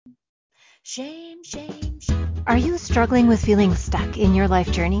Shame, shame, shame. Are you struggling with feeling stuck in your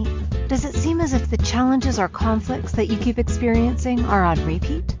life journey? Does it seem as if the challenges or conflicts that you keep experiencing are on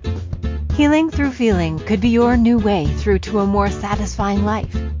repeat? Healing through feeling could be your new way through to a more satisfying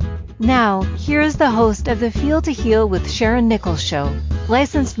life. Now, here is the host of the Feel to Heal with Sharon Nichols show,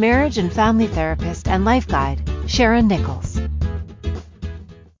 licensed marriage and family therapist and life guide, Sharon Nichols.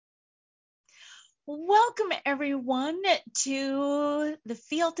 Welcome, everyone, to the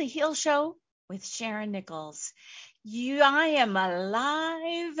Feel to Heal show with Sharon Nichols. I am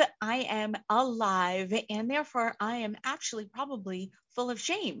alive, and therefore I am actually probably full of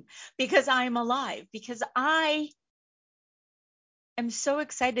shame because I am alive, because I am so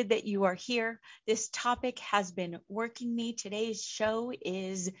excited that you are here. This topic has been working me. Today's show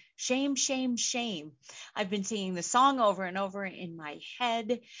is shame, shame, shame. I've been singing the song over and over in my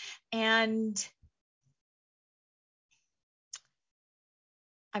head, and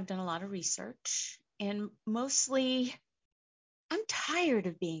I've done a lot of research, and mostly I'm tired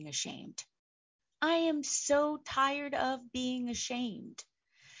of being ashamed. I am so tired of being ashamed.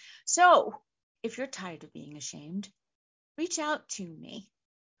 So if you're tired of being ashamed, reach out to me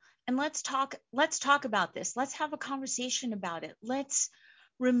and let's talk about this. Let's have a conversation about it. Let's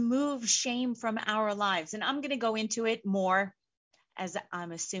remove shame from our lives. And I'm going to go into it more, as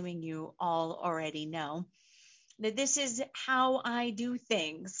I'm assuming you all already know, that this is how I do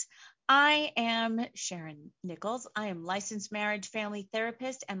things. I am Sharon Nichols. I am licensed marriage, family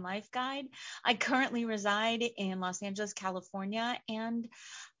therapist, and life guide. I currently reside in Los Angeles, California, and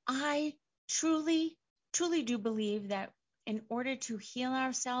I truly, truly do believe that in order to heal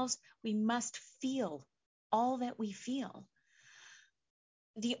ourselves, we must feel all that we feel.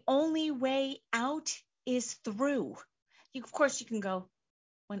 The only way out is through. Of course, you can go,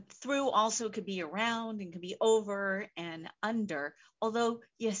 when through also could be around and could be over and under, although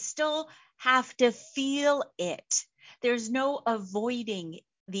you still have to feel it. There's no avoiding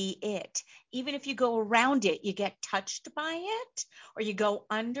the it. Even if you go around it, you get touched by it, or you go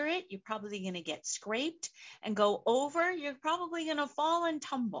under it, you're probably going to get scraped, and go over, you're probably going to fall and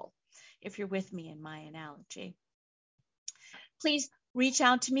tumble, if you're with me in my analogy. Please reach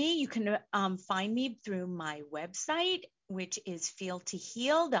out to me. You can find me through my website, which is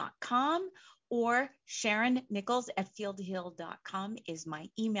feeltoheal.com, or Sharon Nichols at feeltoheal.com is my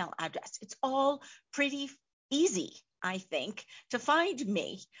email address. It's all pretty easy, I think, to find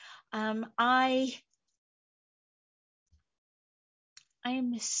me. I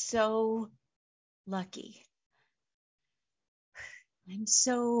am so lucky. I'm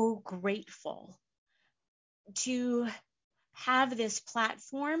so grateful to have this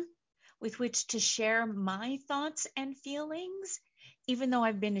platform with which to share my thoughts and feelings, even though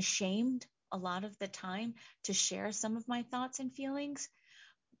I've been ashamed a lot of the time to share some of my thoughts and feelings,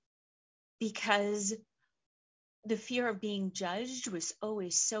 because the fear of being judged was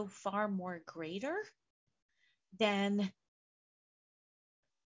always so far more greater than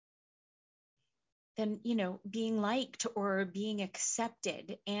being liked or being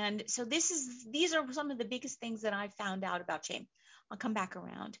accepted. And so these are some of the biggest things that I found out about shame. I'll come back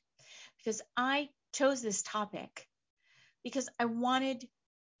around, because I chose this topic because I wanted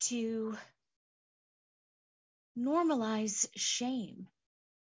to normalize shame,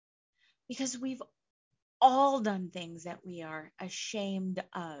 because we've all done things that we are ashamed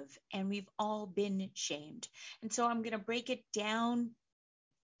of, and we've all been shamed. And so I'm going to break it down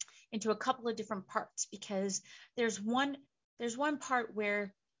into a couple of different parts, because there's one part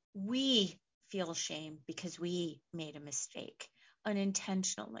where we feel shame because we made a mistake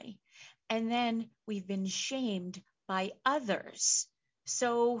unintentionally, and then we've been shamed by others.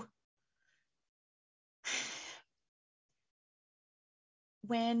 So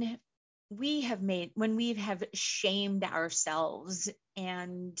when we have shamed ourselves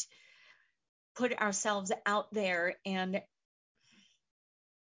and put ourselves out there, and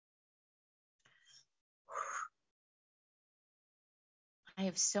I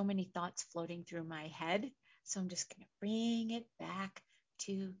have so many thoughts floating through my head, so I'm just going to bring it back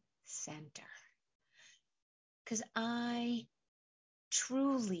to center, because I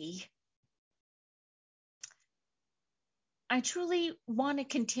truly want to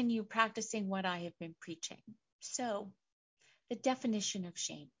continue practicing what I have been preaching. So, the definition of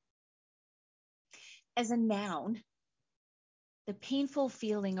shame. As a noun, the painful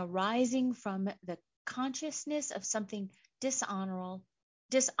feeling arising from the consciousness of something dishonorable,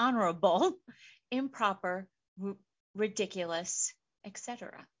 improper, ridiculous,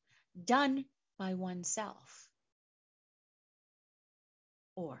 etc., done by oneself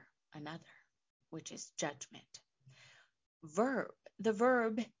or another, which is judgment. The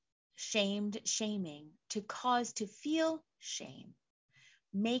verb shamed, shaming, to cause to feel shame,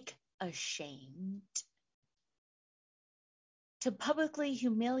 make ashamed, to publicly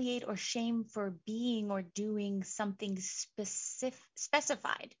humiliate or shame for being or doing something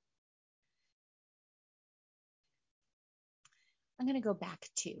specified. I'm going to go back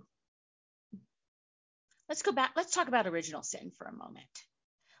to, let's go back. Let's talk about original sin for a moment.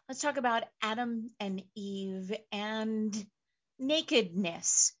 Let's talk about Adam and Eve and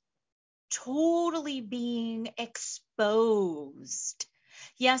nakedness, totally being exposed.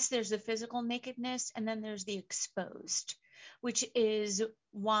 Yes, there's the physical nakedness, and then there's the exposed, which is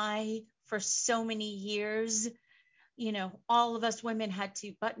why for so many years, all of us women had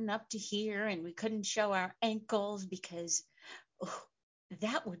to button up to here and we couldn't show our ankles because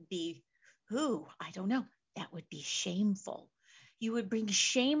that would be, I don't know, that would be shameful. You would bring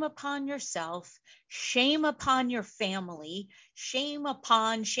shame upon yourself, shame upon your family, shame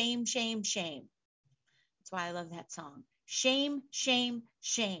upon shame, shame, shame. That's why I love that song. Shame, shame,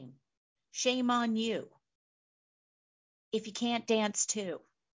 shame. Shame on you. If you can't dance too.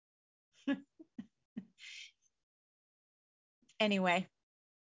 Anyway.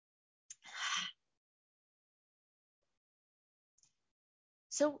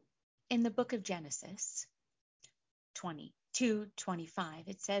 So in the book of Genesis 22:25,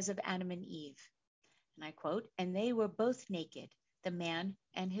 it says of Adam and Eve, and I quote, "And they were both naked, the man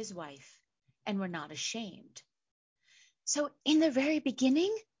and his wife, and were not ashamed." So in the very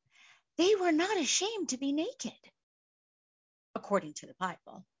beginning, they were not ashamed to be naked, according to the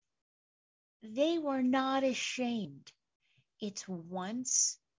Bible. They were not ashamed. It's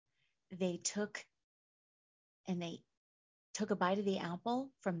once they took a bite of the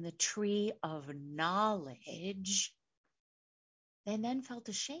apple from the tree of knowledge, they then felt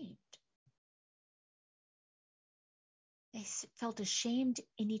ashamed. They felt ashamed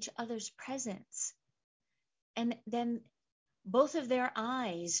in each other's presence. And then both of their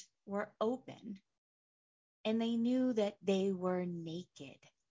eyes were open and they knew that they were naked.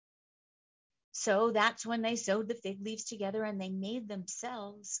 So that's when they sewed the fig leaves together and they made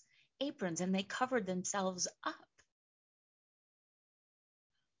themselves aprons and they covered themselves up.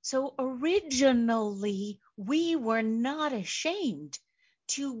 So originally, we were not ashamed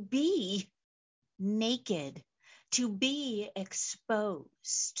to be naked, to be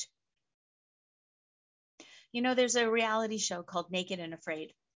exposed. There's a reality show called Naked and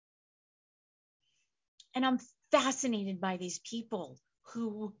Afraid. And I'm fascinated by these people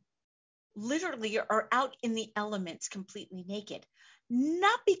who literally are out in the elements completely naked,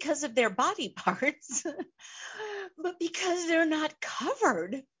 not because of their body parts, but because they're not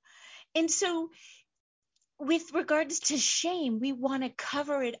covered. And so with regards to shame, we want to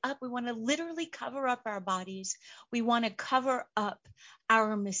cover it up. We want to literally cover up our bodies. We want to cover up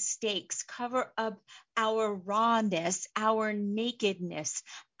our mistakes, cover up our rawness, our nakedness,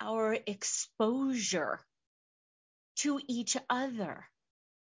 our exposure to each other.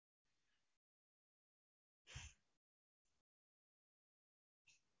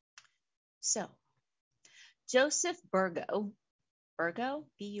 So, Joseph Burgo,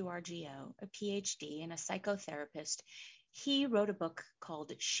 B-U-R-G-O, a PhD and a psychotherapist, he wrote a book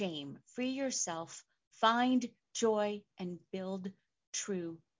called Shame, Free Yourself, Find Joy, and Build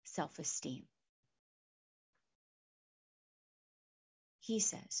True Self-Esteem. He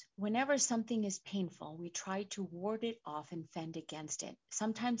says, whenever something is painful, we try to ward it off and fend against it.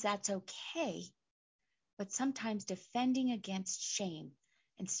 Sometimes that's okay, but sometimes defending against shame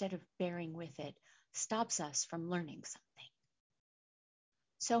instead of bearing with it stops us from learning something.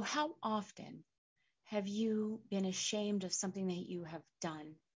 So how often have you been ashamed of something that you have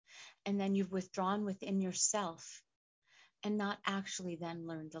done, and then you've withdrawn within yourself and not actually then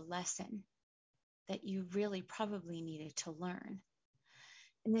learned the lesson that you really probably needed to learn?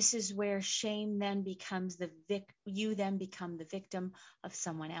 And this is where shame then becomes you then become the victim of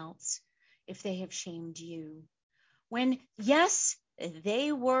someone else if they have shamed you. When, yes,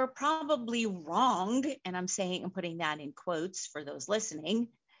 they were probably wronged, and I'm putting that in quotes for those listening,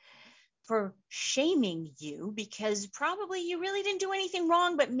 for shaming you because probably you really didn't do anything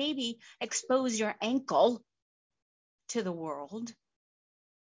wrong, but maybe expose your ankle to the world.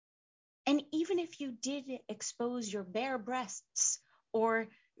 And even if you did expose your bare breasts or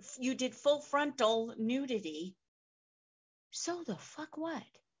you did full frontal nudity, so the fuck what?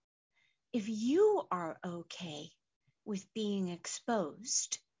 If you are okay with being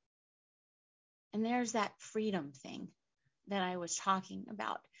exposed, and there's that freedom thing that I was talking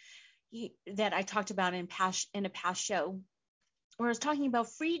about, that I talked about in a past show, where I was talking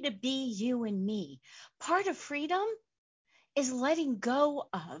about free to be you and me. Part of freedom is letting go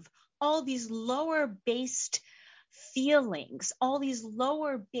of all these lower based feelings, all these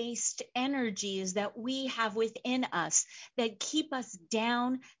lower based energies that we have within us that keep us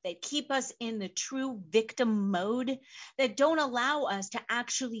down, that keep us in the true victim mode, that don't allow us to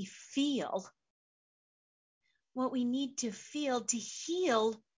actually feel what we need to feel to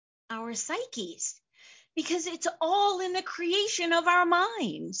heal our psyches, because it's all in the creation of our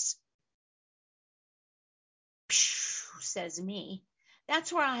minds. Says me.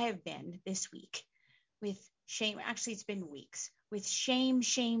 That's where I have been this week with shame. Actually, it's been weeks with shame,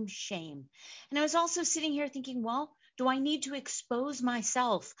 shame, shame. And I was also sitting here thinking, well, do I need to expose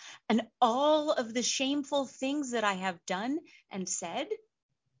myself and all of the shameful things that I have done and said?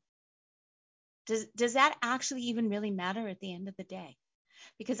 Does that actually even really matter at the end of the day?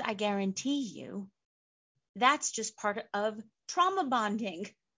 Because I guarantee you that's just part of trauma bonding,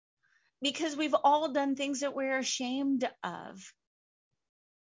 because we've all done things that we're ashamed of.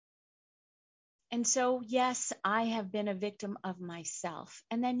 And so, yes, I have been a victim of myself.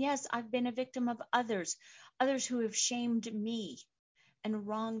 And then, yes, I've been a victim of others who have shamed me and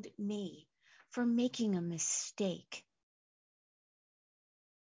wronged me for making a mistake,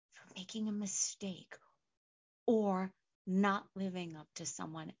 or not living up to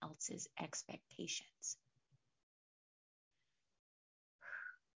someone else's expectations.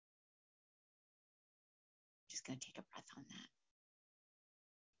 Just going to take a breath on that.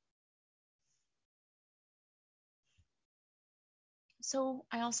 So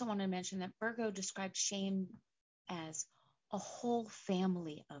I also want to mention that Virgo describes shame as a whole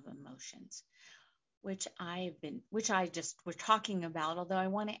family of emotions, which I just was talking about, although I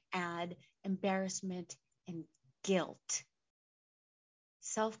want to add embarrassment and guilt,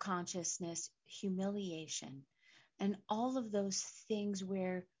 self-consciousness, humiliation, and all of those things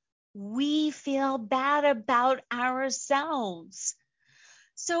where we feel bad about ourselves.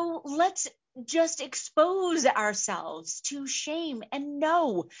 So let's just expose ourselves to shame and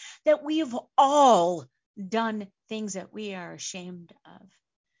know that we've all done things that we are ashamed of.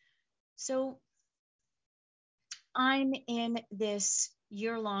 So I'm in this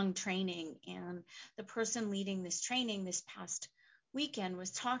year-long training, and the person leading this training this past weekend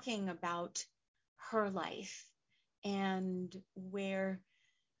was talking about her life and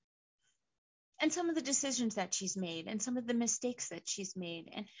some of the decisions that she's made and some of the mistakes that she's made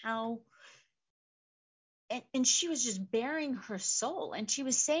and how, and she was just bearing her soul, and she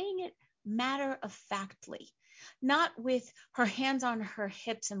was saying it matter of factly, not with her hands on her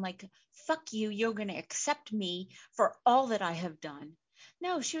hips and like, fuck you, you're going to accept me for all that I have done.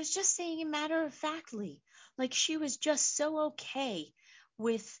 No, she was just saying it matter of factly, like she was just so okay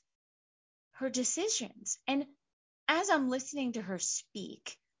with her decisions. And as I'm listening to her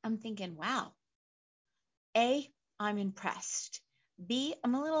speak, I'm thinking, wow, A, I'm impressed. B,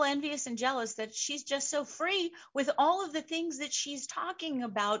 I'm a little envious and jealous that she's just so free with all of the things that she's talking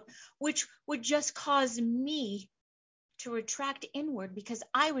about, which would just cause me to retract inward, because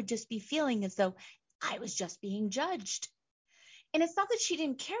I would just be feeling as though I was just being judged. And it's not that she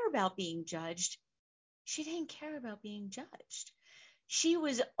didn't care about being judged. She didn't care about being judged. She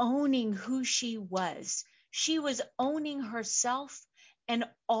was owning who she was. She was owning herself and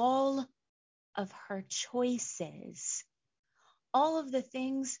all of her choices, all of the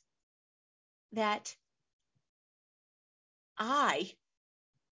things that I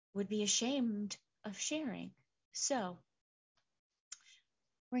would be ashamed of sharing. So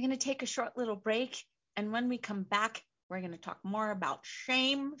we're going to take a short little break. And when we come back, we're going to talk more about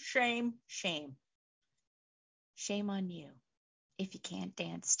shame, shame, shame. Shame on you if you can't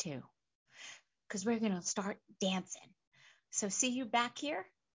dance too, because we're going to start dancing. So see you back here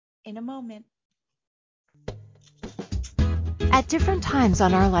in a moment. At different times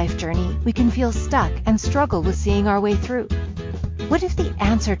on our life journey, we can feel stuck and struggle with seeing our way through. What if the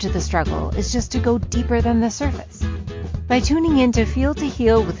answer to the struggle is just to go deeper than the surface? By tuning in to Feel to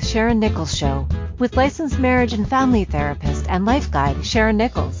Heal with Sharon Nichols Show, with licensed marriage and family therapist and life guide Sharon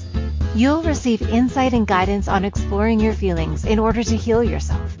Nichols, you'll receive insight and guidance on exploring your feelings in order to heal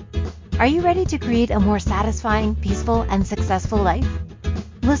yourself. Are you ready to create a more satisfying, peaceful, and successful life?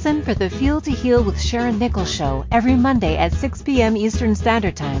 Listen for the Feel to Heal with Sharon Nichols Show every Monday at 6 p.m. Eastern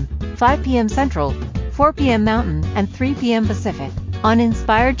Standard Time, 5 p.m. Central, 4 p.m. Mountain, and 3 p.m. Pacific on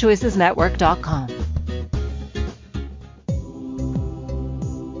InspiredChoicesNetwork.com.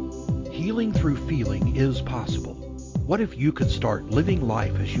 Healing through feeling is possible. What if you could start living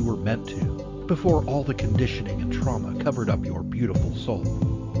life as you were meant to, before all the conditioning and trauma covered up your beautiful soul?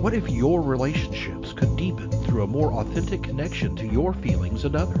 What if your relationships could deepen through a more authentic connection to your feelings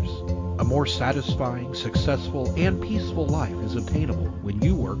and others? A more satisfying, successful, and peaceful life is obtainable when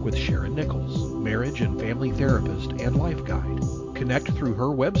you work with Sharon Nichols, marriage and family therapist and life guide. Connect through her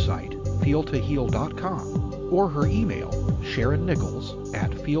website, feeltoheal.com, or her email,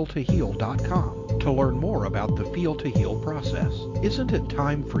 sharonnichols@feeltoheal.com, to learn more about the Feel to Heal process. Isn't it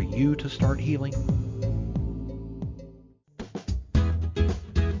time for you to start healing?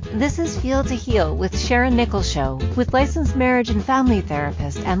 This is Feel to Heal with Sharon Nichols Show with licensed marriage and family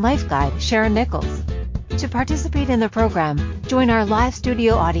therapist and life guide Sharon Nichols. To participate in the program, join our live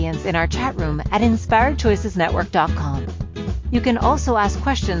studio audience in our chat room at inspiredchoicesnetwork.com. You can also ask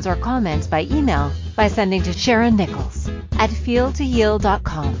questions or comments by email by sending to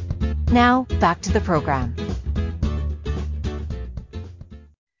SharonNichols@feeltoheal.com. Now, back to the program.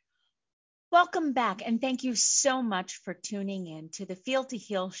 Welcome back, and thank you so much for tuning in to the Feel to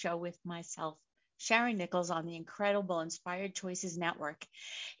Heal show with myself, Sharon Nichols, on the incredible Inspired Choices Network.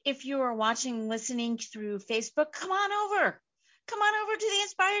 If you are watching, listening through Facebook, come on over. Come on over to the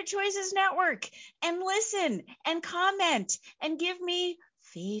Inspired Choices Network and listen and comment and give me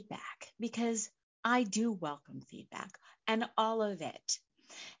feedback, because I do welcome feedback and all of it.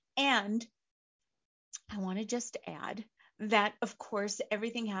 And I want to just add that, of course,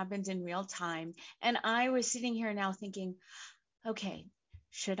 everything happens in real time. And I was sitting here now thinking, okay,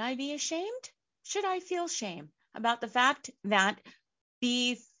 should I be ashamed? Should I feel shame about the fact that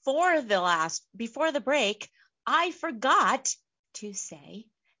before the break, I forgot to say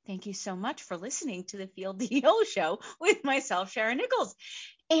thank you so much for listening to the Feel to Heal show with myself, Sharon Nichols.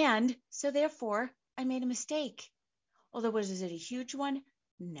 And so therefore, I made a mistake. Although, was it a huge one?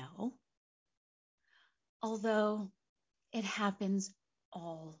 No. Although it happens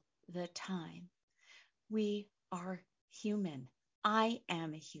all the time. We are human. I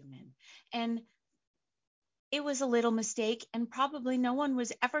am a human. And it was a little mistake, and probably no one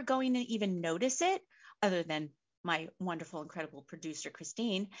was ever going to even notice it other than my wonderful, incredible producer,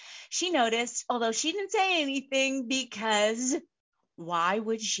 Christine. She noticed, although she didn't say anything, because why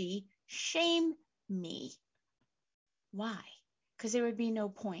would she shame me? Why? Because there would be no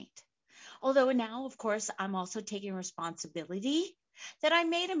point. Although now, of course, I'm also taking responsibility that I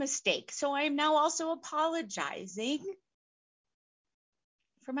made a mistake. So I am now also apologizing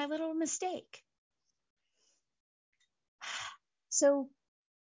for my little mistake. So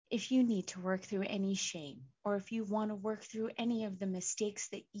if you need to work through any shame, or if you want to work through any of the mistakes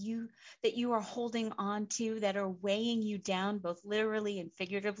that you are holding on to, that are weighing you down, both literally and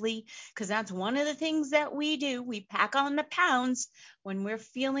figuratively, because that's one of the things that we do. We pack on the pounds when we're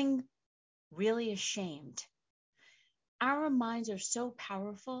feeling really ashamed. Our minds are so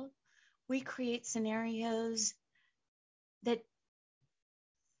powerful. We create scenarios that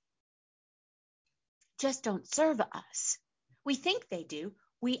just don't serve us. We think they do.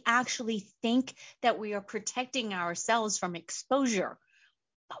 We actually think that we are protecting ourselves from exposure,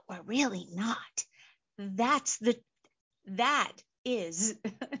 but we're really not. That is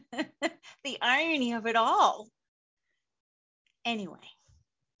the irony of it all. Anyway,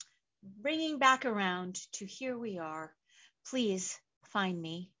 bringing back around to here we are. Please find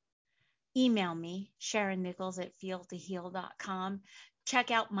me. Email me, SharonNichols@feeltoheal.com. Check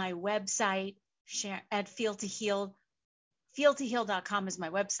out my website at feeltoheal. Feeltoheal.com is my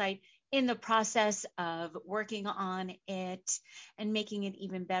website. In the process of working on it and making it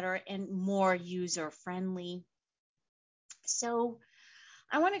even better and more user friendly. So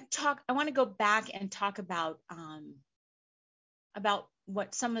I want to go back and talk about about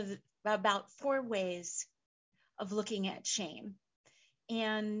 4 ways of looking at shame.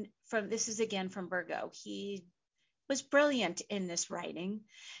 And this is again from Virgo. He was brilliant in this writing,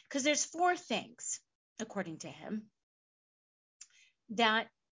 because there's 4 things, according to him,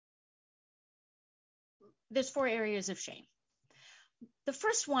 that there's 4 areas of shame. The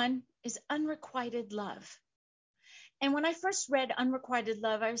first one is unrequited love. And when I first read unrequited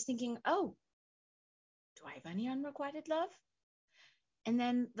love, I was thinking, oh, do I have any unrequited love? And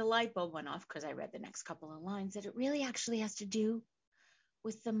then the light bulb went off, because I read the next couple of lines, that it really actually has to do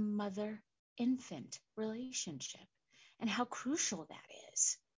with the mother-infant relationship and how crucial that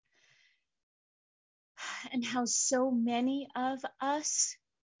is. And how so many of us,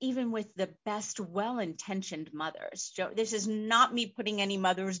 even with the best well-intentioned mothers, this is not me putting any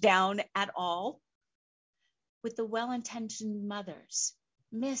mothers down at all, with the well-intentioned mothers,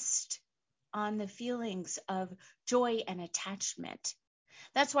 missed on the feelings of joy and attachment.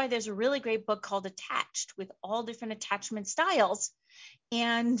 That's why there's a really great book called Attached, with all different attachment styles.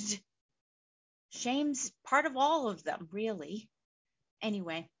 And shame's part of all of them, really.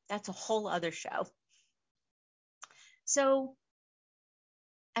 Anyway, that's a whole other show. So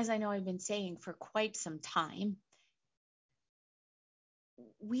as I know I've been saying for quite some time,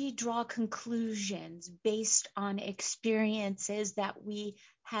 we draw conclusions based on experiences that we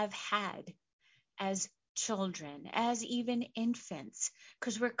have had as children, as even infants,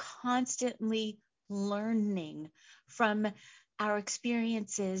 because we're constantly learning from our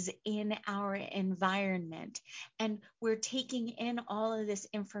experiences in our environment. And we're taking in all of this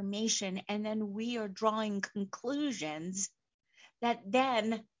information, and then we are drawing conclusions that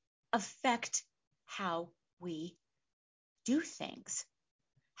then affect how we do things,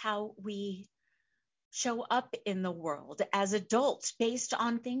 how we show up in the world as adults based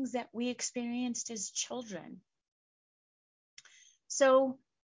on things that we experienced as children. So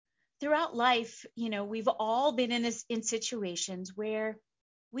throughout life, we've all been in situations where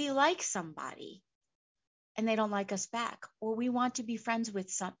we like somebody and they don't like us back, or we want to be friends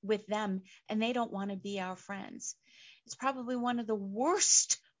with them and they don't want to be our friends. It's probably one of the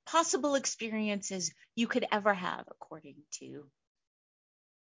worst possible experiences you could ever have, according to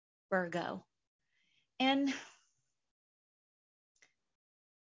Virgo. And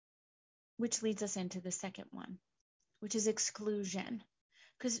which leads us into the second one, which is exclusion,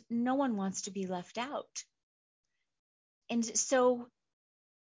 because no one wants to be left out. And so,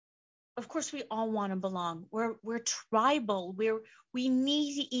 of course, we all want to belong. We're tribal. We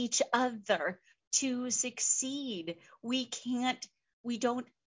need each other to succeed. We can't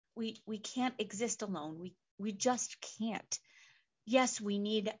exist alone. We just can't. Yes, we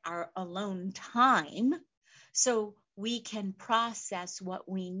need our alone time so we can process what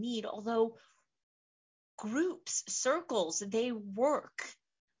we need. Although groups, circles, they work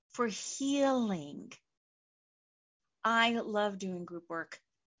for healing. I love doing group work.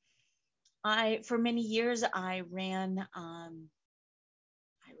 For many years, I ran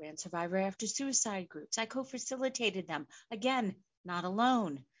survivor after suicide groups. I co-facilitated them. Again, not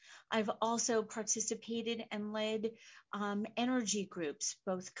alone. I've also participated and led energy groups,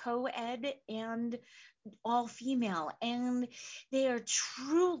 both co-ed and all female, and they are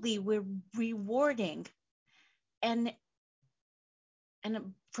truly rewarding. And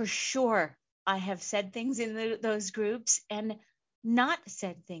for sure, I have said things in those groups and not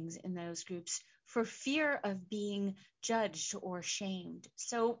said things in those groups for fear of being judged or shamed.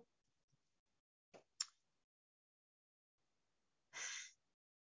 So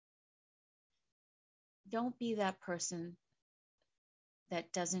don't be that person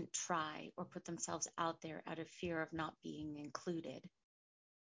that doesn't try or put themselves out there out of fear of not being included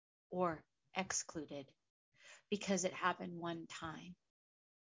or excluded because it happened one time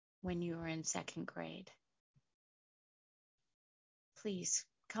when you were in second grade. Please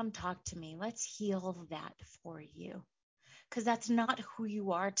come talk to me. Let's heal that for you, because that's not who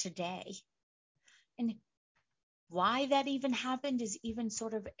you are today. And why that even happened is even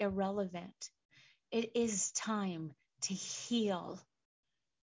sort of irrelevant. It is time to heal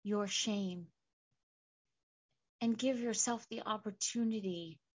your shame and give yourself the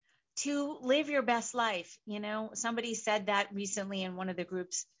opportunity to live your best life. Somebody said that recently in one of the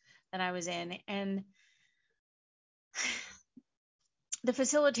groups that I was in, and the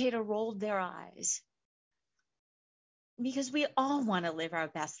facilitator rolled their eyes because we all want to live our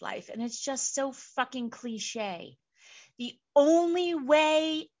best life. And it's just so fucking cliche. The only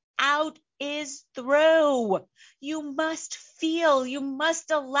way out is through. You must feel, you must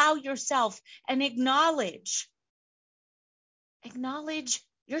allow yourself and acknowledge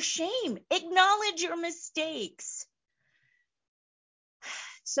your shame, acknowledge your mistakes.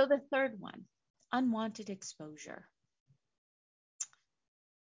 So the third one, unwanted exposure.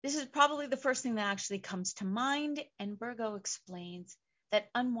 This is probably the first thing that actually comes to mind, and Virgo explains that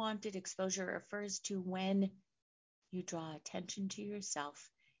unwanted exposure refers to when you draw attention to yourself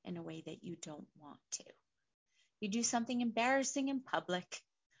in a way that you don't want to. You do something embarrassing in public,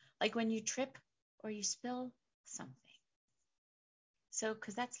 like when you trip or you spill something. So,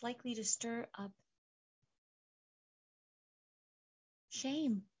 because that's likely to stir up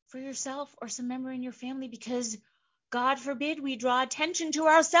shame for yourself or some member in your family, because God forbid we draw attention to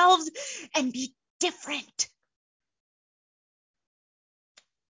ourselves and be different.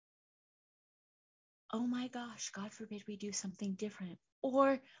 Oh my gosh, God forbid we do something different,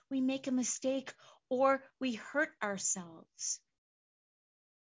 or we make a mistake, or we hurt ourselves.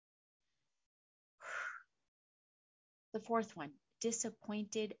 The fourth one,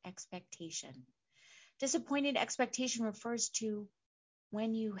 disappointed expectation. Disappointed expectation refers to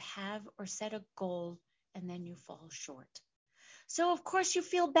when you have or set a goal and then you fall short. So of course you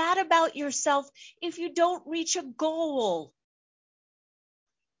feel bad about yourself if you don't reach a goal.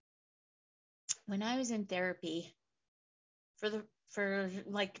 When I was in therapy, for for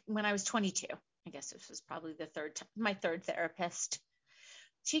like when I was 22. I guess this was probably my third therapist.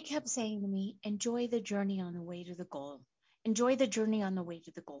 She kept saying to me, enjoy the journey on the way to the goal. Enjoy the journey on the way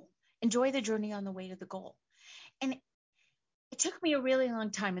to the goal. Enjoy the journey on the way to the goal. And it took me a really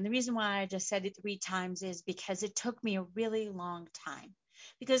long time. And the reason why I just said it 3 times is because it took me a really long time.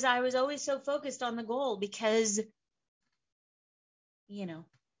 Because I was always so focused on the goal because,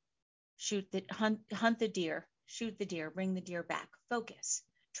 hunt the deer, shoot the deer, bring the deer back, focus,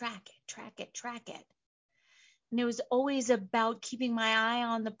 track it. And it was always about keeping my eye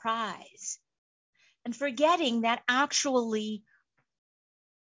on the prize and forgetting that actually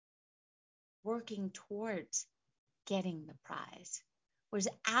working towards getting the prize was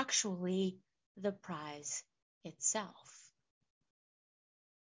actually the prize itself.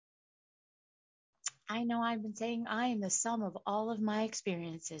 I know I've been saying I am the sum of all of my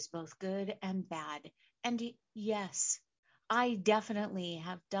experiences, both good and bad. And yes, I definitely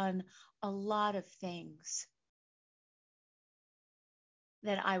have done a lot of things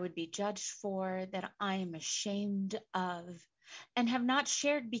that I would be judged for, that I am ashamed of, and have not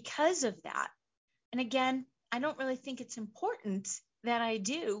shared because of that. And again, I don't really think it's important that I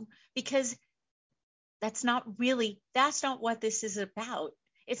do, because that's not what this is about.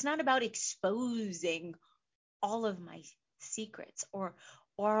 It's not about exposing all of my secrets or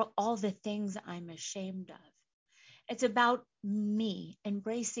all the things I'm ashamed of. It's about me,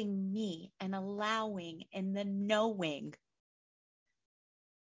 embracing me and allowing and then knowing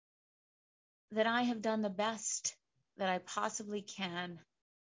that I have done the best that I possibly can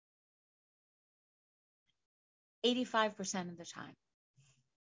 85% of the time.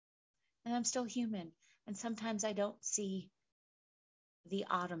 And I'm still human. And sometimes I don't see the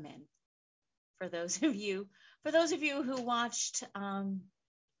Ottoman. For those of you who watched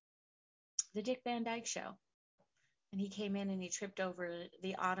the Dick Van Dyke Show, and he came in and he tripped over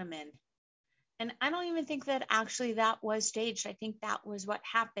the Ottoman. And I don't even think that actually that was staged. I think that was what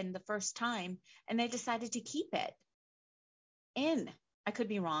happened the first time, and they decided to keep it in. I could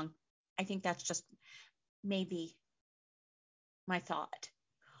be wrong. I think that's just maybe my thought.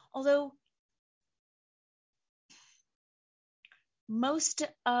 Although most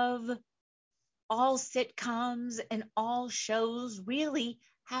of all sitcoms and all shows really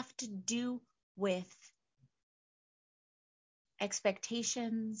have to do with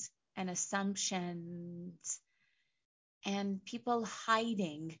expectations and assumptions and people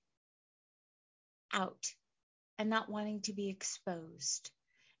hiding out and not wanting to be exposed.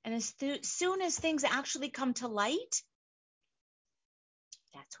 And as soon as things actually come to light,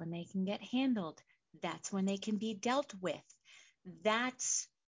 that's when they can get handled. That's when they can be dealt with. That's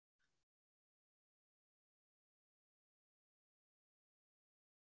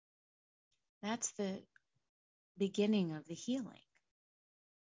the beginning of the healing.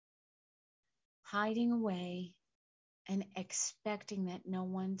 Hiding away and expecting that no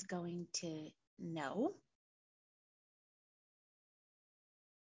one's going to know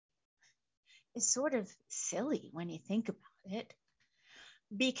is sort of silly when you think about it,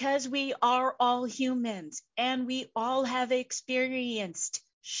 because we are all humans and we all have experienced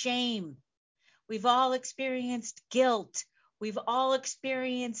shame. We've all experienced guilt. We've all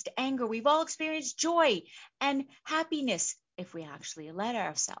experienced anger. We've all experienced joy and happiness if we actually let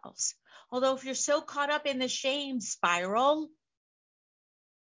ourselves. Although if you're so caught up in the shame spiral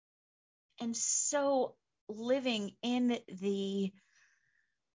and so living in the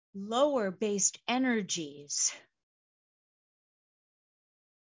lower based energies,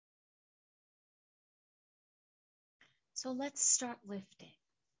 so let's start lifting.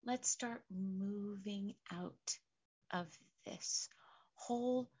 Let's start moving out of this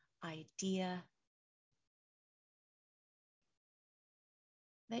whole idea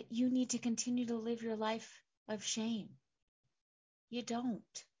that you need to continue to live your life of shame. You don't.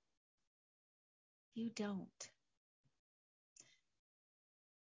 You don't.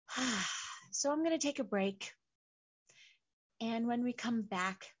 So I'm going to take a break. And when we come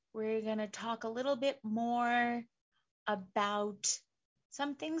back, we're going to talk a little bit more about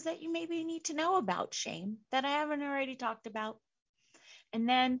some things that you maybe need to know about shame that I haven't already talked about. And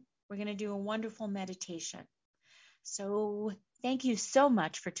then we're going to do a wonderful meditation. So thank you so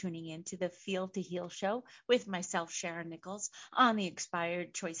much for tuning in to the Feel to Heal show with myself, Sharon Nichols, on the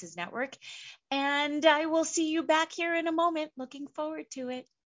Expired Choices Network. And I will see you back here in a moment. Looking forward to it.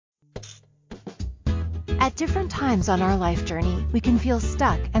 At different times on our life journey, we can feel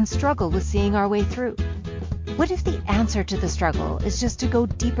stuck and struggle with seeing our way through. What if the answer to the struggle is just to go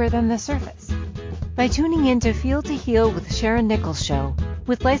deeper than the surface? By tuning in to Feel to Heal with Sharon Nichols show,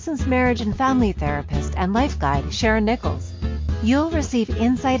 with licensed marriage and family therapist and life guide Sharon Nichols, You'll receive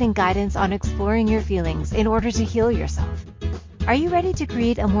insight and guidance on exploring your feelings in order to heal yourself. Are you ready to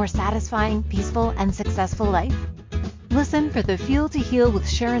create a more satisfying, peaceful, and successful life? Listen for the Feel to Heal with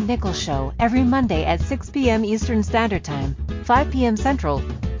Sharon Nichols show every Monday at 6 p.m. Eastern Standard Time, 5 p.m. Central,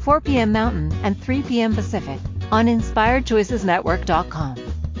 4 p.m. Mountain, and 3 p.m. Pacific on InspiredChoicesNetwork.com.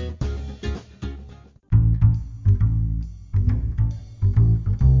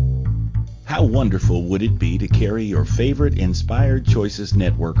 How wonderful would it be to carry your favorite Inspired Choices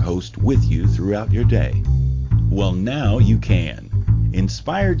Network host with you throughout your day? Well, now you can.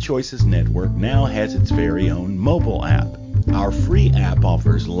 Inspired Choices Network now has its very own mobile app. Our free app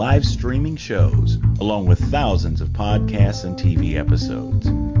offers live streaming shows, along with thousands of podcasts and TV episodes.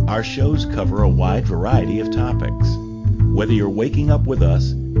 Our shows cover a wide variety of topics. Whether you're waking up with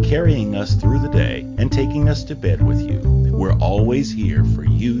us, carrying us through the day, and taking us to bed with you, we're always here for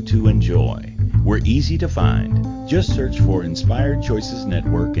you to enjoy. We're easy to find. Just search for Inspired Choices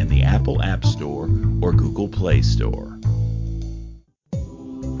Network in the Apple App Store or Google Play Store.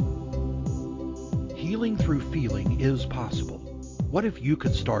 Healing through feeling is possible. What if you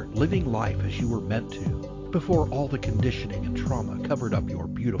could start living life as you were meant to before all the conditioning and trauma covered up your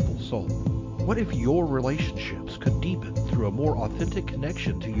beautiful soul? What if your relationships could deepen through a more authentic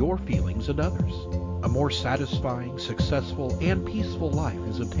connection to your feelings and others? A more satisfying, successful, and peaceful life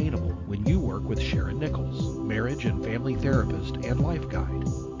is obtainable when you work with Sharon Nichols, marriage and family therapist and life guide.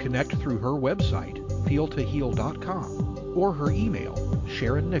 Connect through her website, feeltoheal.com, or her email,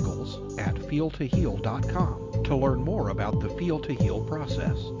 SharonNichols@feeltoheal.com, to learn more about the Feel to Heal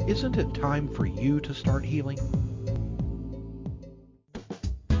process. Isn't it time for you to start healing?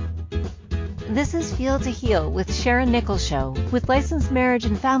 This is Feel to Heal with Sharon Nichols Show with licensed marriage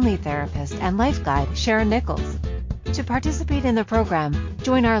and family therapist and life guide Sharon Nichols. To participate in the program,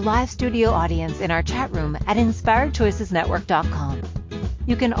 join our live studio audience in our chat room at InspiredChoicesNetwork.com.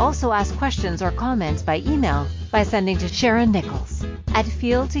 You can also ask questions or comments by email by sending to Sharon Nichols at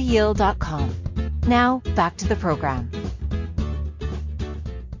feeltoheal.com. Now, back to the program.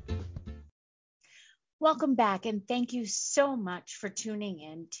 Welcome back, and thank you so much for tuning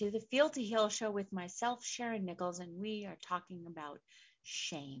in to the Feel to Heal show with myself, Sharon Nichols, and we are talking about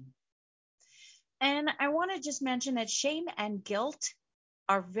shame. And I want to just mention that shame and guilt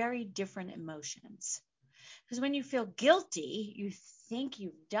are very different emotions. Because when you feel guilty, you think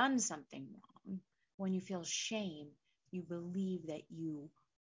you've done something wrong. When you feel shame, you believe that you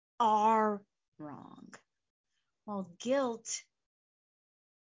are wrong. Well, guilt,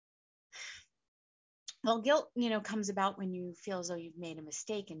 comes about when you feel as though you've made a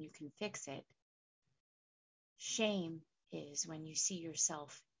mistake and you can fix it. Shame is when you see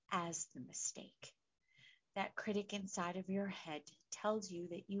yourself as the mistake. That critic inside of your head tells you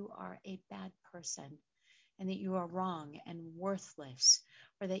that you are a bad person and that you are wrong and worthless,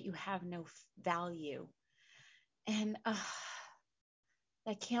 or that you have no value. And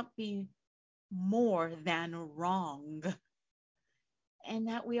that can't be more than wrong. And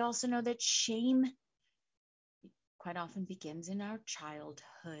that we also know that shame quite often begins in our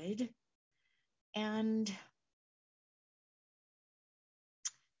childhood. And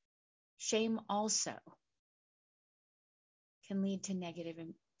shame also can lead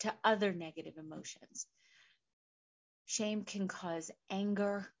to other negative emotions. Shame can cause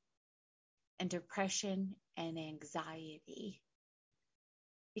anger and depression and anxiety.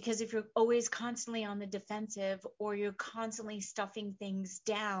 Because if you're always constantly on the defensive, or you're constantly stuffing things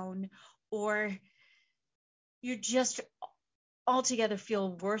down, or you just altogether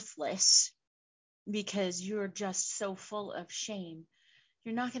feel worthless because you're just so full of shame,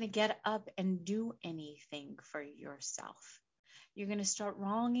 you're not going to get up and do anything for yourself. You're going to start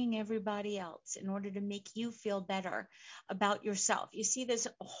wronging everybody else in order to make you feel better about yourself. You see this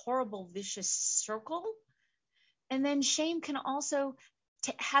horrible, vicious circle? And then shame can also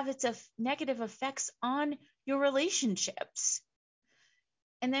have its negative effects on your relationships.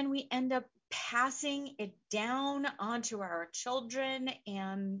 And then we end up passing it down onto our children.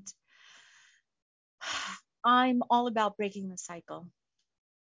 And I'm all about breaking the cycle.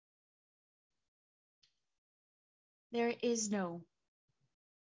 There is no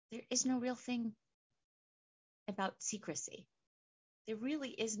real thing about secrecy. There really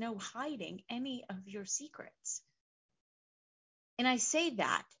is no hiding any of your secrets. And I say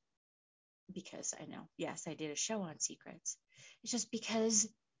that because I know, yes, I did a show on secrets. It's just because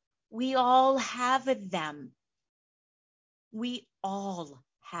we all have them. We all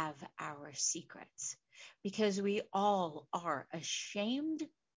have our secrets because we all are ashamed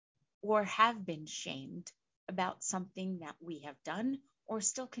or have been shamed about something that we have done or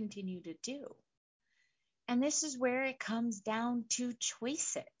still continue to do. And this is where it comes down to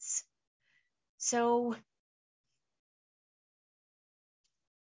choices. So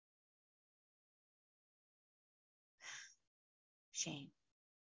shame.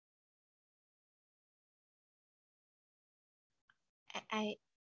 I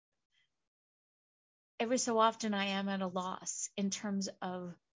every so often I am at a loss in terms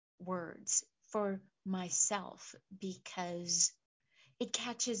of words for myself because it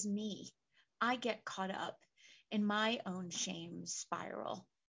catches me. I get caught up in my own shame spiral.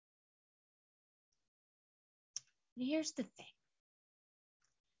 And here's the thing.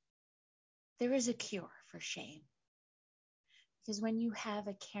 There is a cure for shame. Because when you have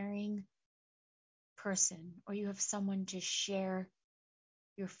a caring person or you have someone to share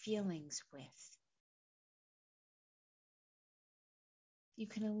your feelings with, you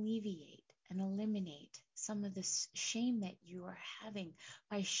can alleviate and eliminate some of this shame that you are having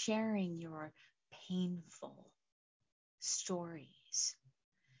by sharing your painful stories.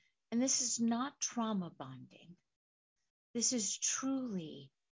 And this is not trauma bonding. This is truly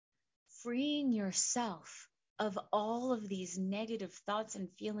freeing yourself of all of these negative thoughts and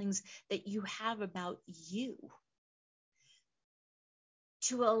feelings that you have about you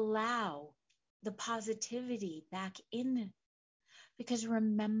to allow the positivity back in. Because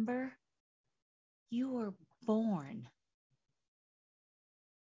remember, you were born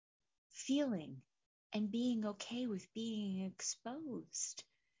feeling and being okay with being exposed.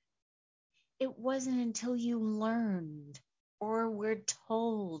 It wasn't until you learned or were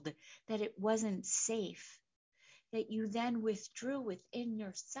told that it wasn't safe that you then withdrew within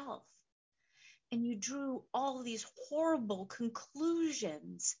yourself and you drew all these horrible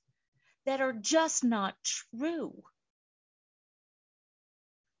conclusions that are just not true.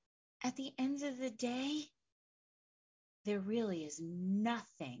 At the end of the day, there really is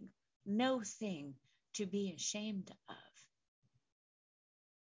nothing, no thing to be ashamed of.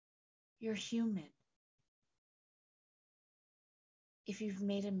 You're human. If you've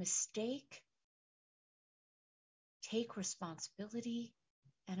made a mistake, take responsibility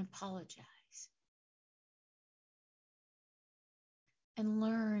and apologize. And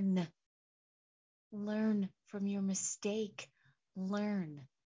learn from your mistake. Learn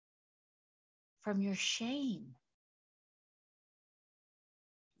from your shame.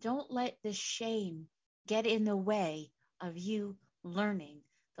 Don't let the shame get in the way of you learning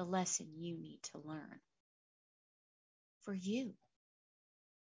the lesson you need to learn for you.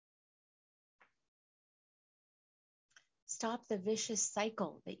 Stop the vicious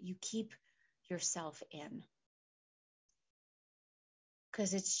cycle that you keep yourself in,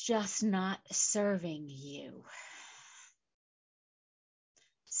 because it's just not serving you.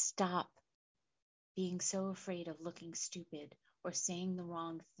 Stop being so afraid of looking stupid or saying the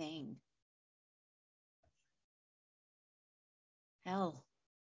wrong thing. Hell,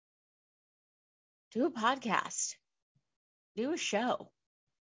 do a podcast, do a show.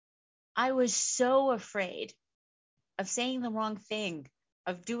 I was so afraid of saying the wrong thing,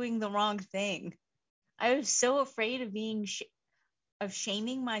 of doing the wrong thing. I was so afraid of being of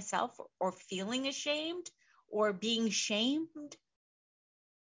shaming myself or feeling ashamed or being shamed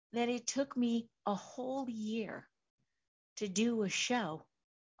that it took me a whole year to do a show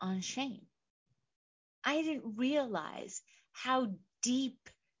on shame. I didn't realize how deep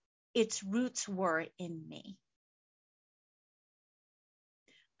its roots were in me.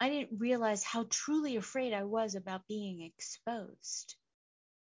 I didn't realize how truly afraid I was about being exposed.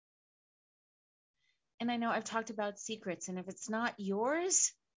 And I know I've talked about secrets, and if it's not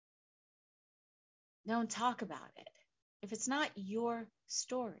yours, don't talk about it. If it's not your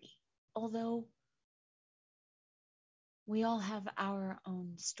story, although we all have our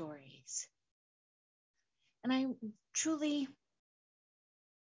own stories. And I truly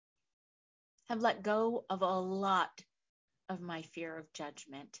have let go of a lot of my fear of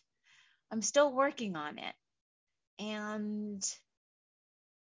judgment. I'm still working on it. And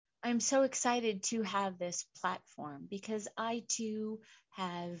I'm so excited to have this platform because I too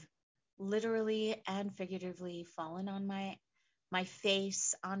have literally and figuratively fallen on my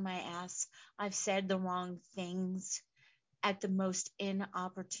face, on my ass. I've said the wrong things at the most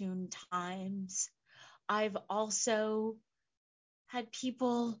inopportune times. I've also had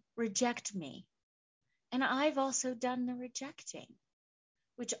people reject me. And I've also done the rejecting,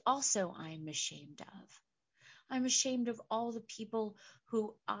 which also I'm ashamed of. I'm ashamed of all the people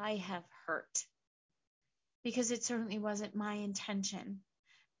who I have hurt because it certainly wasn't my intention.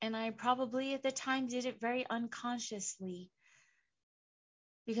 And I probably at the time did it very unconsciously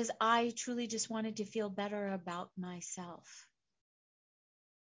because I truly just wanted to feel better about myself.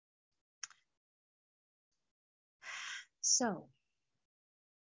 So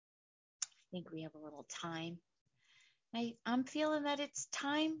I think we have a little time. I'm feeling that it's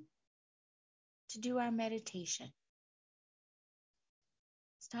time to do our meditation.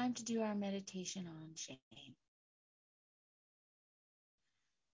 It's time to do our meditation on shame.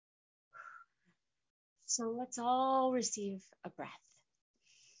 So let's all receive a breath.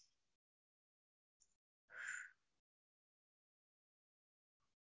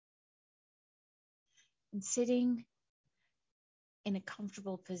 And sitting in a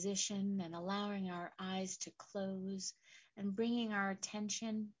comfortable position and allowing our eyes to close and bringing our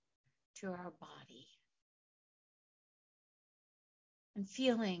attention to our body. And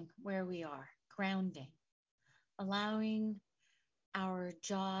feeling where we are, grounding, allowing our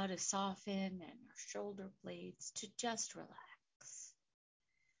jaw to soften and our shoulder blades to just relax.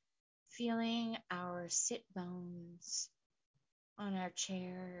 Feeling our sit bones on our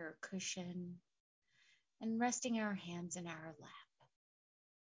chair or cushion and resting our hands in our lap.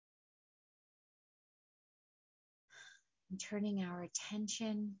 And turning our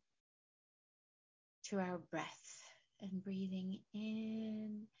attention to our breath and breathing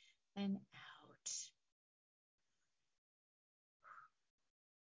in and out.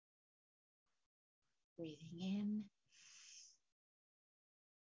 Breathing in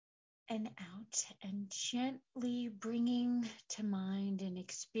and out, and gently bringing to mind an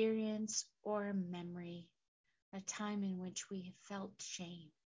experience or a memory, a time in which we have felt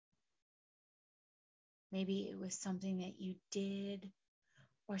shame. Maybe it was something that you did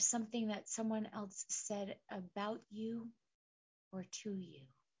or something that someone else said about you or to you.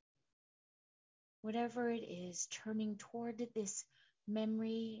 Whatever it is, turning toward this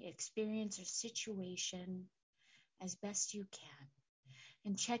memory, experience, or situation as best you can,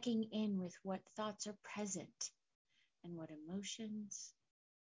 and checking in with what thoughts are present and what emotions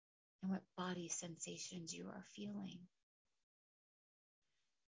and what body sensations you are feeling.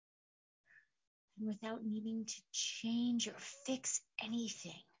 And without needing to change or fix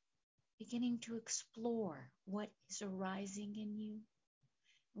anything, beginning to explore what is arising in you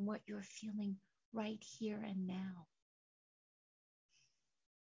and what you're feeling right here and now.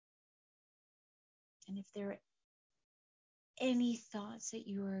 And if there are any thoughts that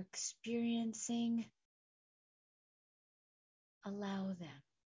you are experiencing, allow them.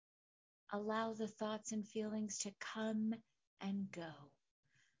 Allow the thoughts and feelings to come and go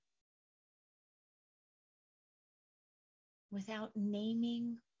without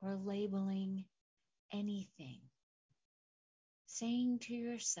naming or labeling anything. Saying to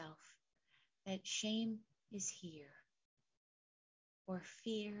yourself that shame is here, or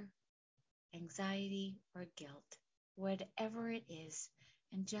fear, anxiety, or guilt, whatever it is,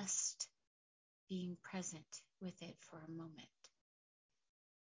 and just being present with it for a moment.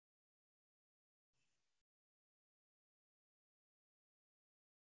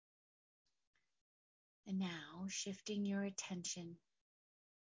 And now, shifting your attention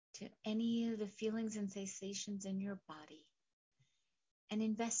to any of the feelings and sensations in your body and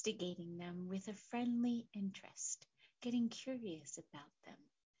investigating them with a friendly interest, getting curious about them,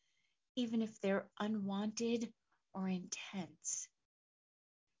 even if they're unwanted or intense.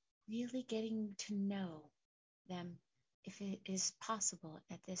 Really getting to know them if it is possible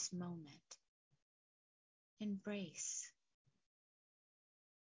at this moment. Embrace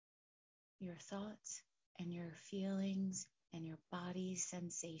your thoughts and your feelings and your body's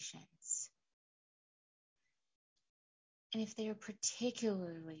sensations. And if they are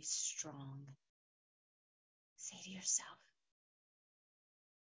particularly strong, say to yourself,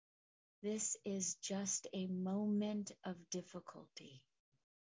 this is just a moment of difficulty.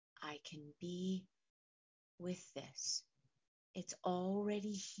 I can be with this. It's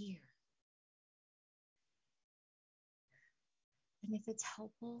already here. And if it's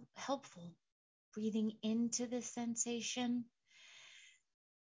helpful, breathing into the sensation,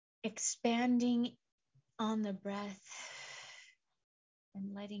 expanding on the breath,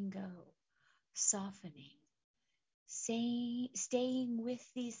 and letting go, softening, staying with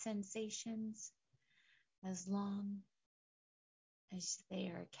these sensations as long as they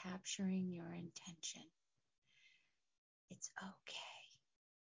are capturing your intention. It's okay.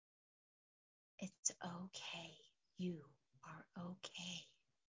 It's okay. You are okay.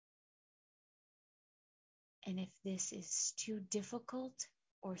 And if this is too difficult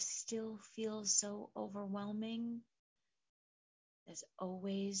or still feels so overwhelming, there's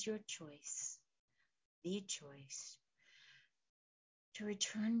always your choice, the choice, to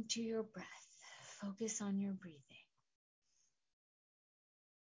return to your breath. Focus on your breathing.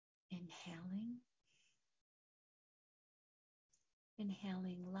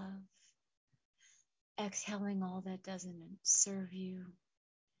 Inhaling love, exhaling all that doesn't serve you,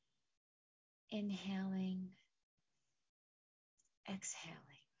 inhaling, exhaling.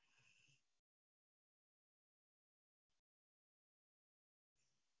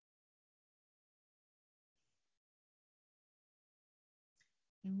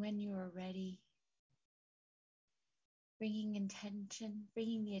 And when you are ready, bringing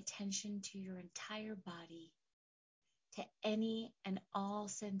the attention to your entire body, to any and all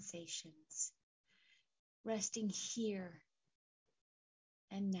sensations, resting here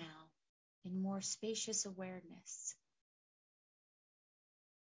and now in more spacious awareness.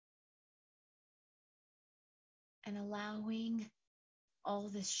 And allowing all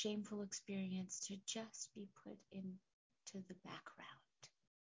this shameful experience to just be put into the background.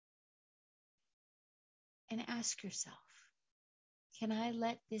 And ask yourself, can I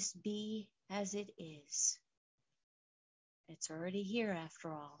let this be as it is? It's already here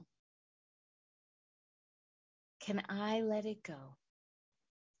after all. Can I let it go?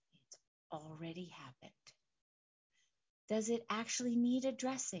 It's already happened. Does it actually need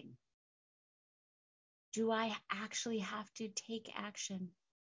addressing? Do I actually have to take action?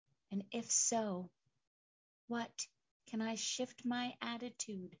 And if so, what? Can I shift my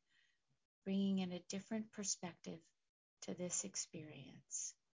attitude, bringing in a different perspective to this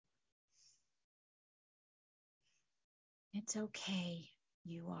experience? It's okay.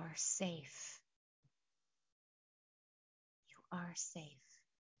 You are safe. You are safe.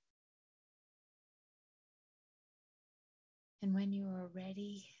 And when you are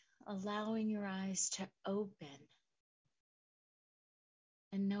ready, allowing your eyes to open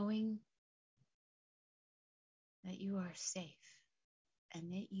and knowing that you are safe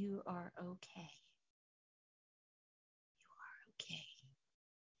and that you are okay. You are okay.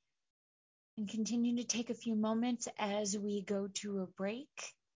 And continue to take a few moments as we go to a break,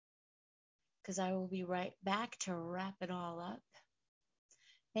 because I will be right back to wrap it all up.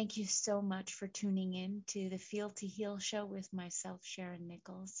 Thank you so much for tuning in to the Feel to Heal show with myself, Sharon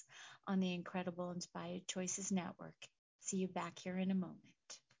Nichols, on the Incredible Inspired Choices Network. See you back here in a moment.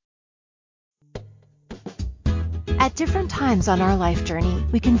 At different times on our life journey,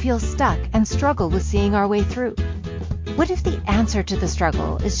 we can feel stuck and struggle with seeing our way through. What if the answer to the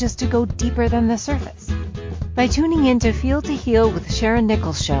struggle is just to go deeper than the surface? By tuning in to Feel to Heal with Sharon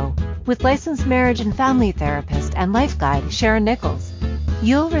Nichols show, with licensed marriage and family therapist and life guide Sharon Nichols,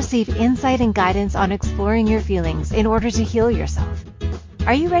 you'll receive insight and guidance on exploring your feelings in order to heal yourself.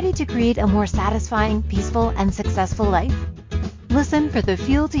 Are you ready to create a more satisfying, peaceful, and successful life? Listen for the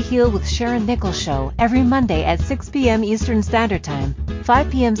Feel to Heal with Sharon Nichols show every Monday at 6 p.m. Eastern Standard Time, 5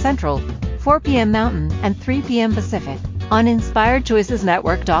 p.m. Central, 4 p.m. Mountain, and 3 p.m. Pacific on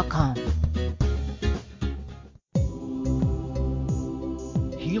InspiredChoicesNetwork.com.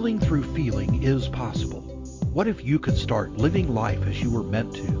 Healing through feeling is possible. What if you could start living life as you were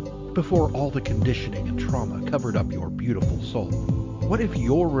meant to, before all the conditioning and trauma covered up your beautiful soul? What if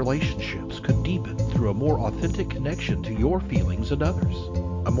your relationships could deepen through a more authentic connection to your feelings and others?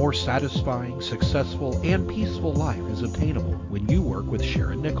 A more satisfying, successful, and peaceful life is attainable when you work with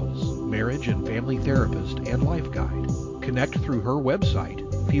Sharon Nichols, marriage and family therapist and life guide. Connect through her website,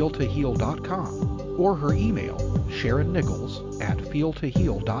 feeltoheal.com, or her email,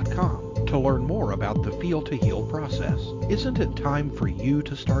 SharonNichols@feeltoheal.com, to learn more about the Feel to Heal process. Isn't it time for you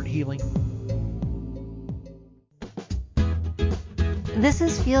to start healing? This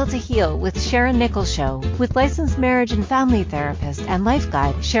is Feel to Heal with Sharon Nichols show, with licensed marriage and family therapist and life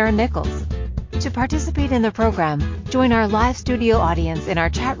guide Sharon Nichols. To participate in the program, join our live studio audience in our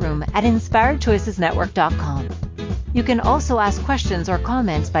chat room at InspiredChoicesNetwork.com. You can also ask questions or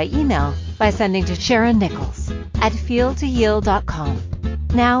comments by email by sending to Sharon Nichols at feeltoheal.com.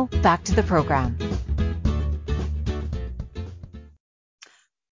 Now, back to the program.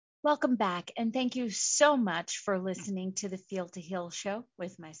 Welcome back, and thank you so much for listening to the Feel to Heal show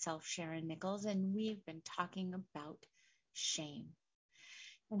with myself, Sharon Nichols, and we've been talking about shame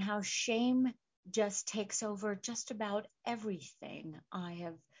and how shame just takes over just about everything I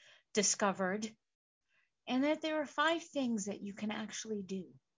have discovered, and that there are 5 things that you can actually do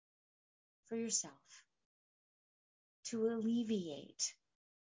for yourself to alleviate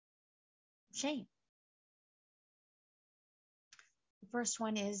shame. The first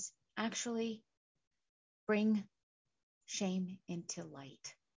one is actually bring shame into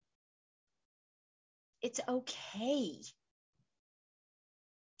light. It's okay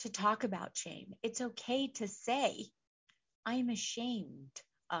to talk about shame. It's okay to say, I'm ashamed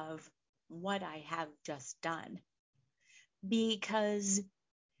of what I have just done. Because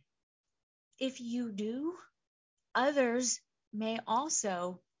if you do, others may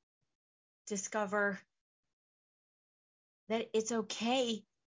also discover that it's okay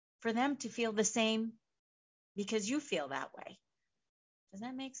for them to feel the same because you feel that way. Does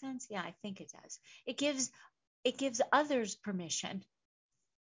that make sense? Yeah, I think it does. It gives others permission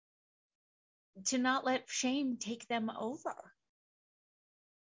to not let shame take them over.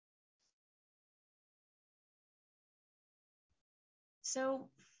 So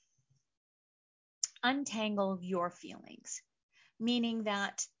untangle your feelings, meaning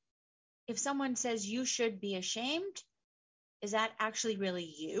that if someone says you should be ashamed, is that actually really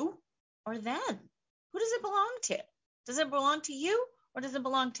you or them? Who does it belong to? Does it belong to you or does it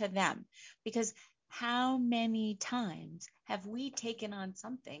belong to them? Because how many times have we taken on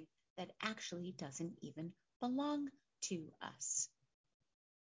something that actually doesn't even belong to us?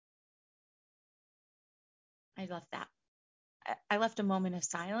 I left a moment of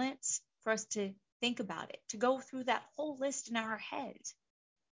silence for us to think about it, to go through that whole list in our head.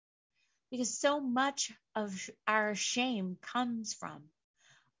 Because so much of our shame comes from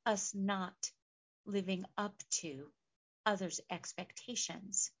us not living up to others'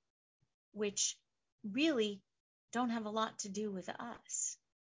 expectations, which really don't have a lot to do with us.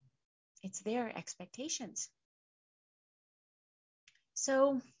 It's their expectations.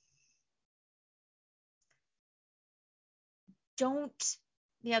 So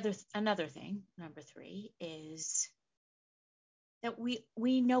another thing, number 3, is that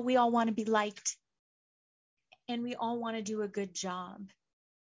we know we all want to be liked and we all want to do a good job,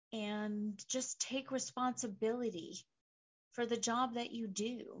 and just take responsibility for the job that you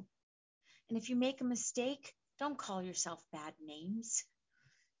do. And if you make a mistake, don't call yourself bad names.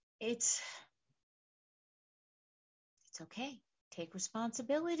 It's okay. Take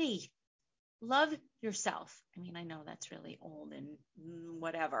responsibility. Love yourself. I mean, I know that's really old and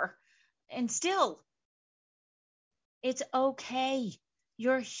whatever. And still, it's okay.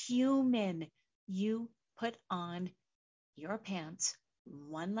 You're human. You put on your pants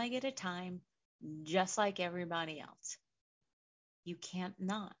one leg at a time, just like everybody else. You can't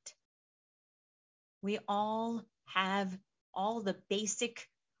not. We all have all the basic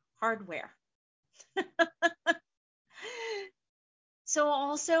hardware. So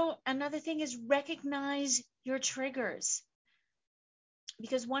also another thing is recognize your triggers.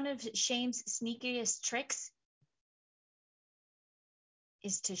 Because one of shame's sneakiest tricks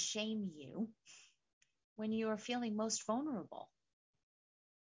is to shame you when you are feeling most vulnerable.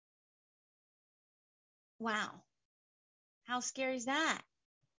 Wow. How scary is that?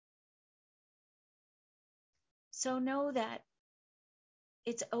 So know that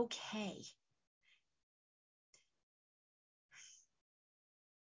it's okay.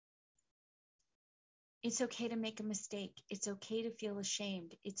 It's okay to make a mistake. It's okay to feel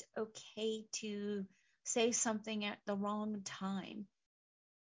ashamed. It's okay to say something at the wrong time.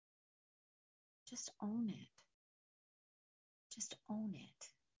 Just own it. Just own it.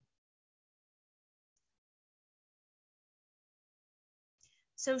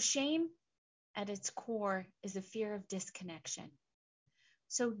 So shame at its core is a fear of disconnection.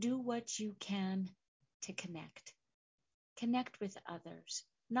 So do what you can to connect. Connect with others,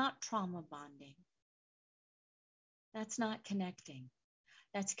 not trauma bonding. That's not connecting.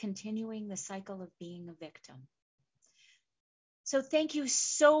 That's continuing the cycle of being a victim. So thank you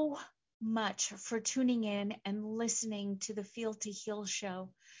so much for tuning in and listening to the Feel to Heal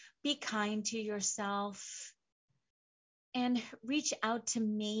show. Be kind to yourself and reach out to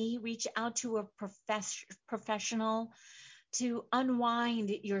me, reach out to a professional to unwind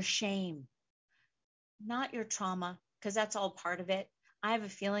your shame, not your trauma, because that's all part of it. I have a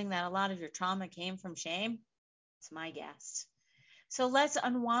feeling that a lot of your trauma came from shame. It's my guess. So let's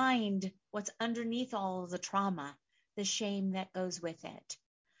unwind what's underneath all of the trauma, the shame that goes with it.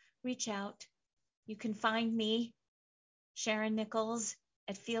 Reach out. You can find me, Sharon Nichols,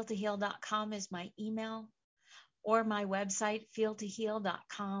 at feeltoheal.com is my email, or my website,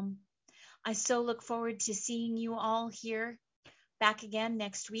 feeltoheal.com. I so look forward to seeing you all here back again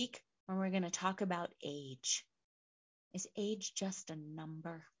next week when we're going to talk about age. Is age just a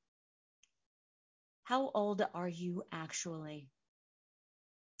number? How old are you actually?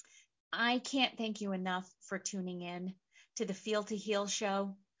 I can't thank you enough for tuning in to the Feel to Heal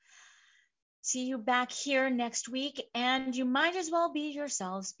show. See you back here next week, and you might as well be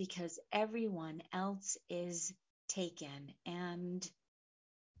yourselves because everyone else is taken. And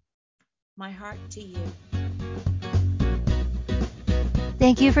my heart to you.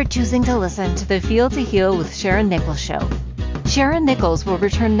 Thank you for choosing to listen to the Feel to Heal with Sharon Nichols show. Sharon Nichols will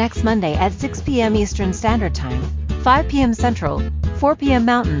return next Monday at 6 p.m. Eastern Standard Time, 5 p.m. Central, 4 p.m.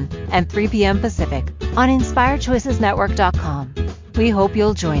 Mountain, and 3 p.m. Pacific on InspiredChoicesNetwork.com. We hope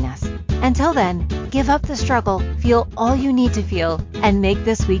you'll join us. Until then, give up the struggle, feel all you need to feel, and make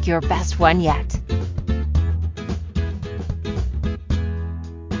this week your best one yet.